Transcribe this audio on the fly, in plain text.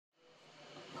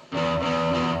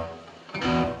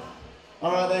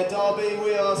BRB,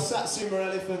 we are Satsuma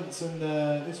Elephants, and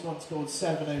this one's called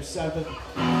 707.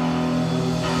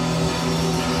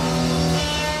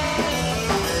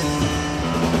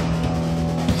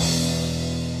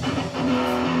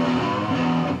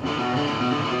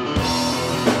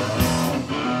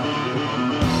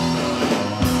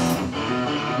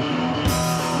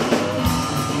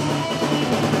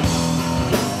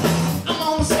 I'm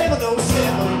on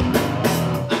 707.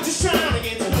 I'm just trying to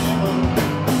get to heaven.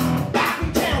 I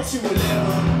can count to 11.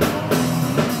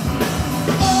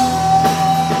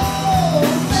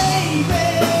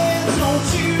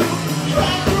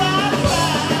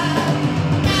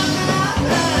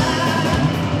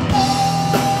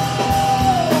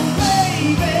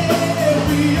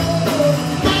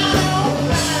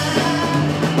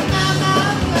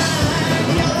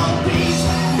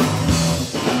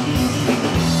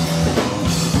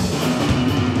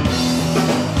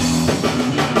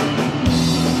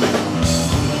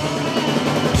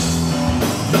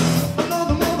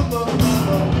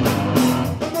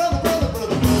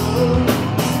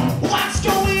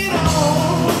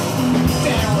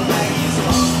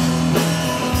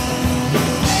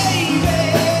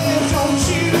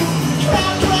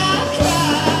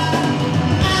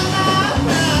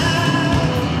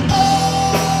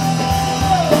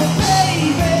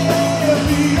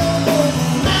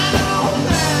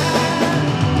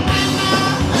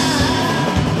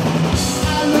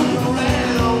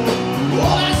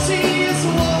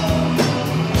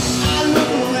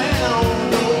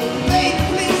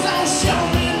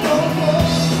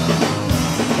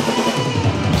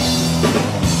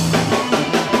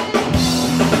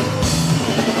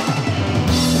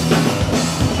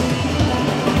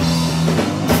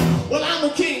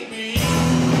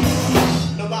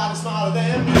 Smarter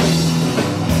than me.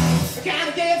 I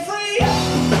gotta get free.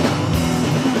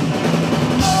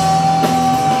 Oh,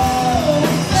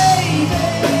 baby,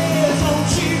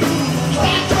 don't you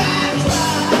cry, cry,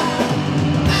 cry.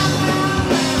 Nah, nah,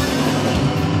 nah.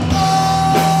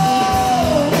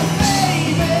 Oh,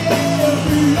 baby,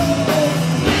 oh,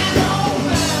 nah, no,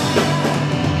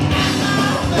 nah,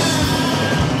 nah, nah.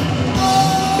 Oh,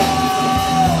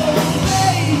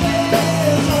 baby,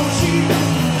 don't you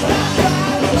cry,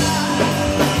 cry, cry.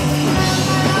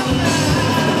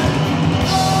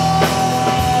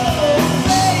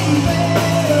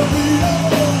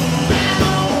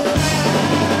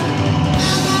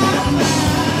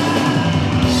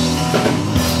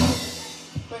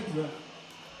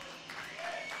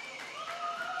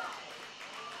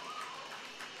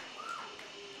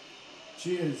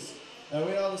 Cheers. We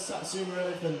are the Satsuma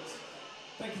Elephants.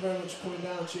 Thank you very much for coming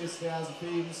down. Cheers to the House of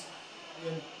Thieves.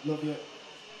 Ian, love you.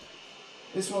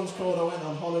 This one's called I Went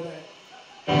on Holiday.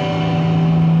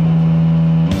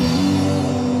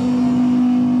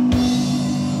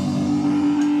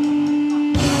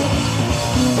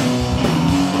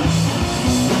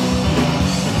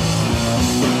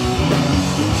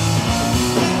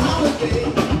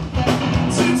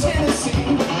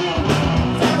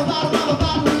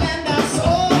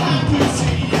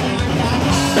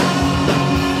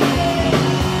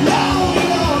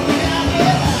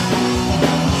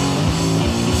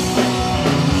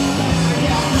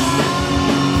 Yeah.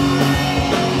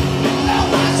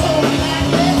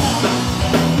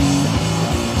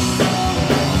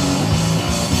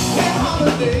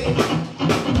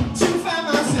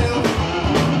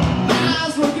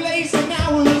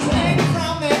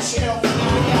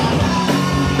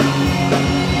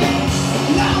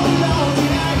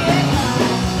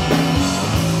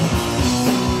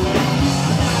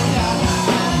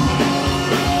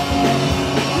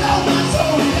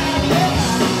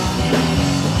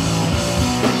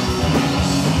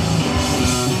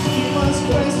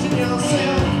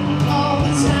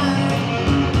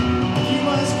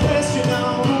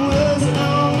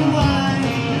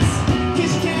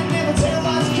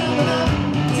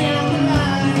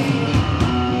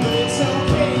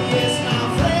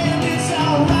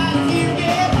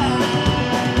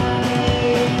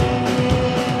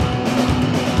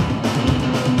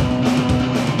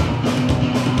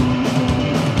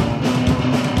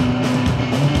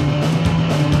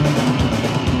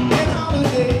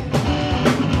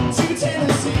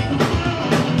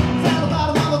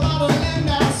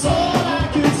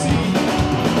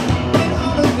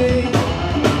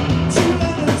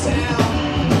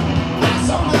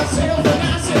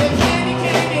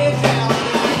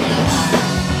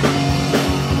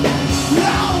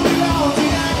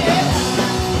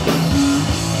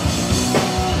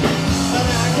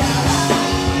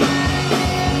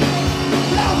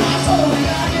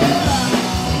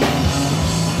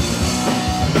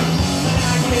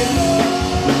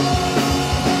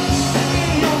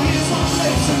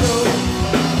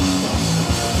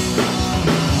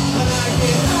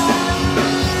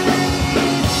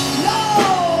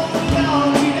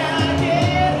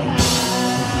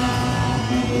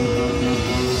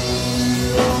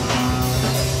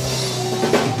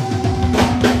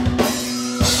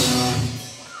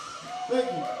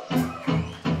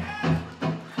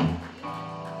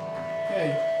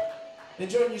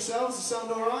 Enjoying yourselves? Does it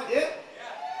sound alright? Yeah?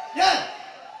 Yeah!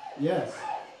 Yes.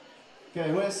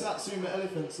 Okay, we're Satsuma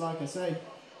Elephants, like I say.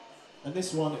 And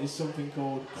this one is something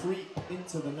called Creep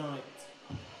Into the Night.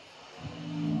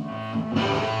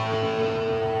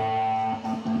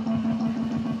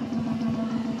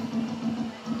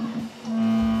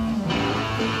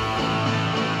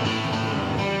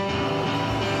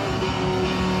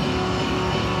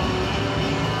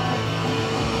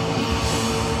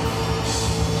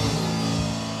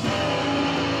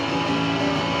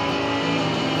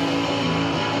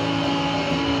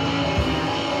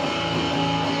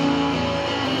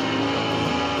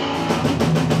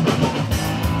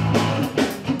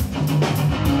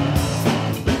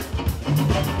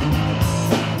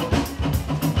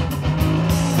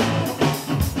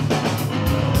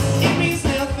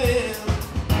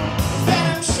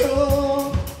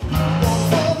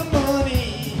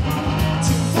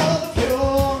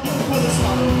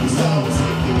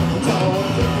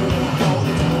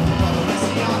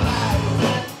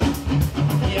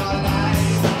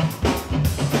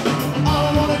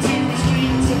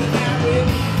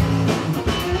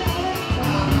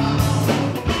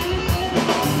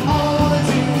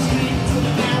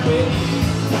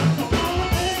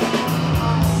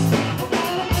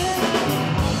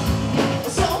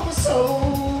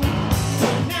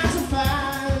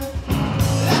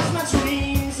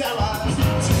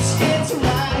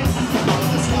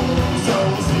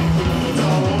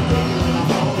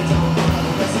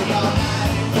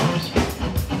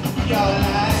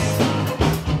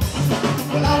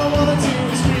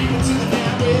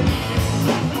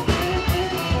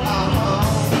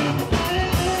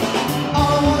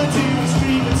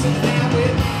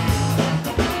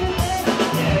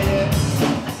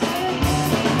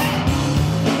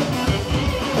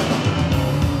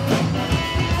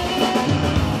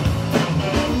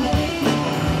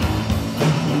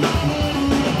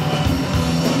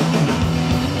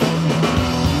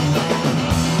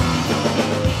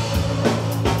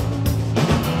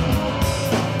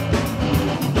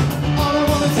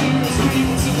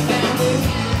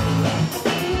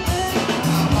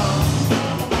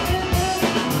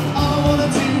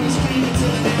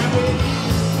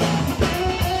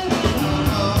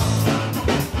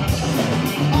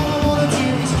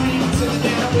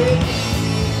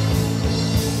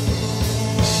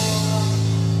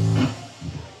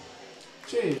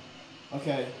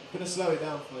 Okay, I'm going to slow it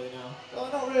down for you now. Oh,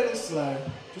 not really slow,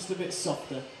 just a bit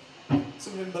softer.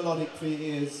 Something melodic for your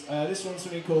ears. This one's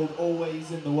something called Always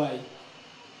in the Way.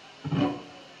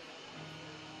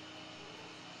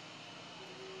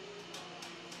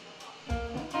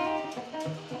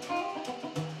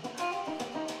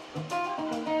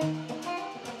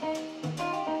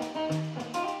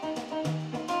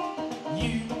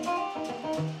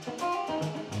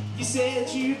 You said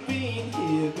you've been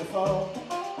here before,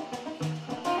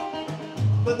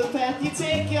 but the path you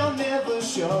take you're never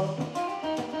sure.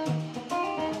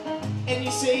 And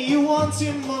you say you want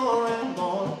it more and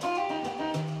more.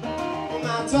 Well,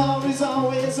 my door is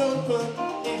always open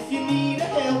if you need a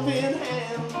helping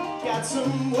hand. Got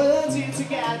some words here to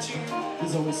guide you.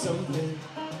 There's always something,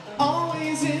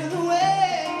 always in the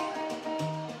way.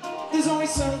 There's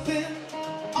always something,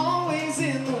 always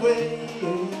in the way.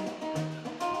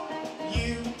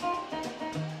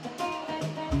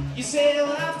 You sail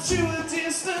out to a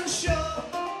distant shore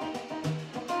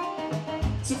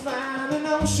to find an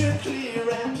ocean clear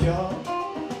and pure.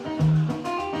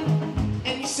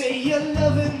 And you say you're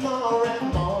loving more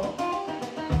and more.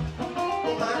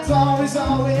 Well, my door is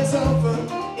always open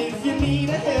if you need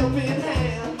a helping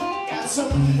hand. Got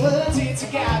some words here to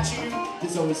guide you.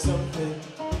 There's always something,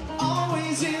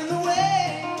 always in the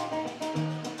way.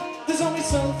 There's always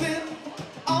something,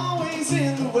 always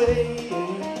in the way.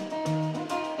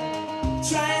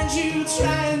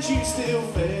 Try and you still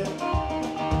fail.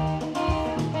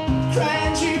 Cry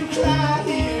and you cry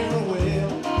here a wail.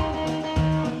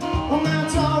 Well, my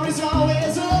door is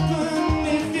always open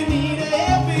if you need a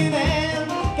helping hand.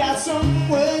 Got some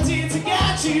words here to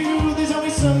guide you. There's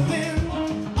always something,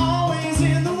 always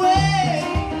in the way.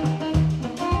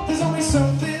 There's always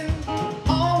something,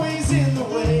 always in the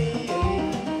way.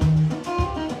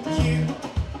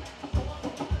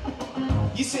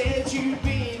 You said you'd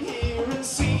been here and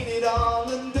seen it all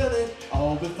and done it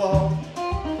all before,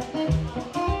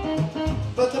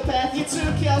 but the path you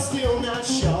took you're still not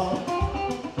sure.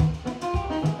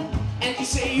 And you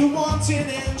say you want it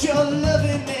and you're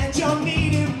loving and you're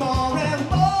needing more and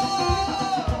more.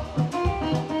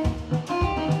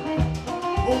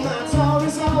 Well, my door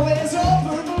is always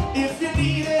open if you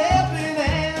need a helping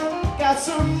hand. Got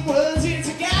some words here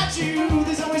to guide you.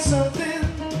 There's always something,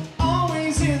 always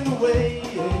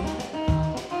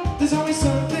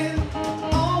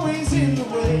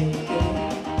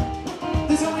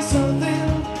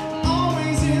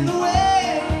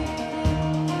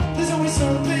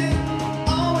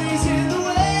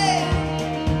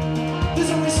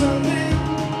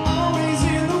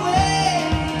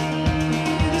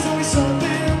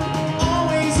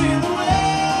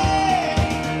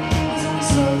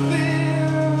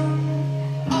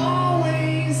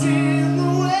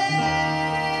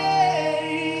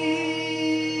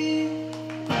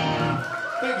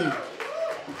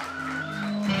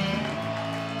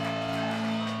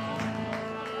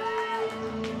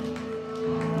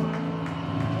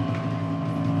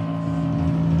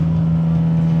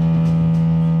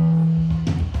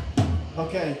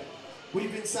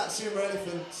Satsuma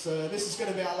Elephants. This is going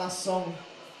to be our last song.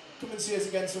 Come and see us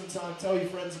again sometime. Tell your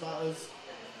friends about us.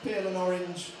 Peel an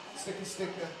orange, stick a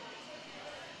sticker.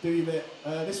 Do your bit.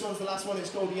 This one's the last one. It's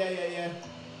called Yeah, Yeah, Yeah.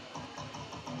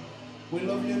 We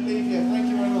love you and leave you. Thank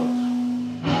you very much.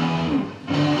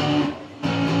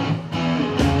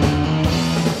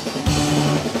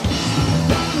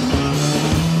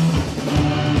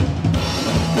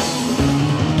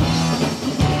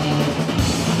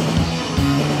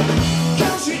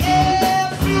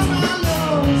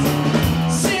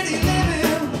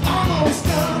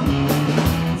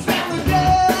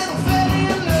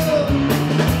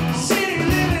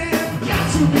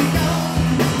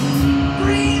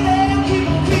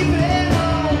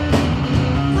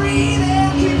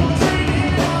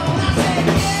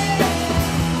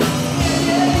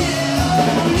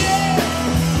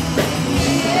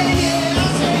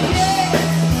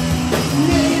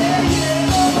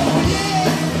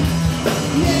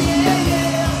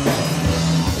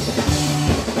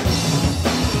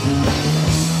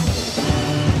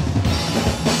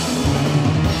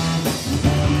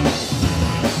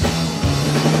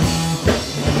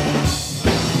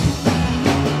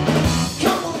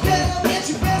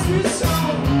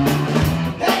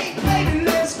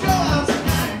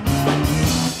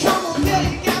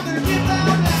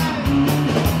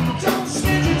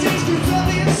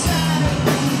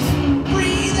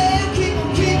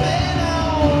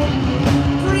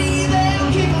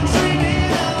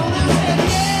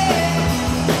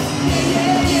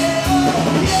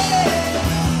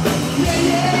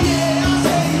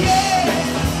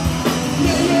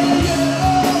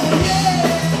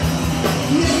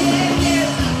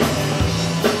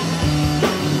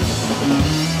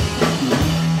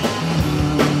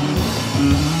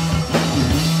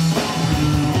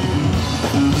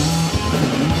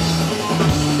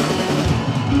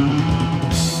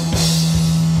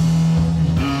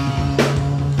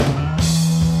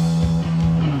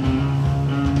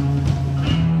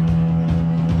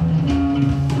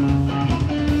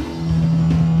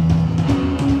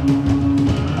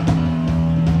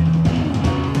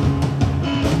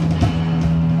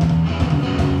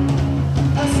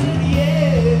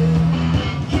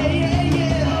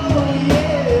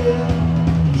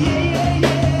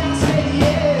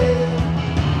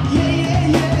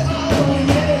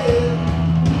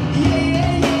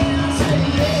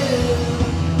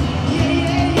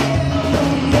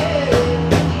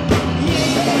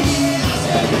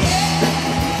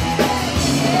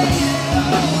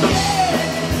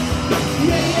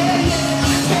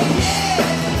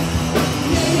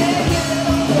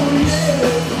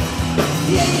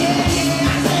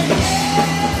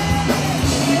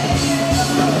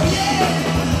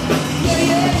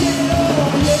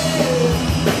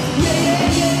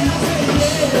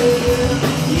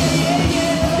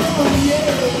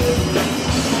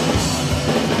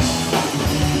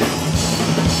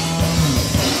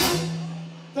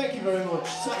 Thank you very much.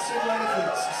 Satsuma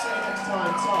Elephants. See you next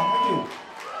time. Thank you.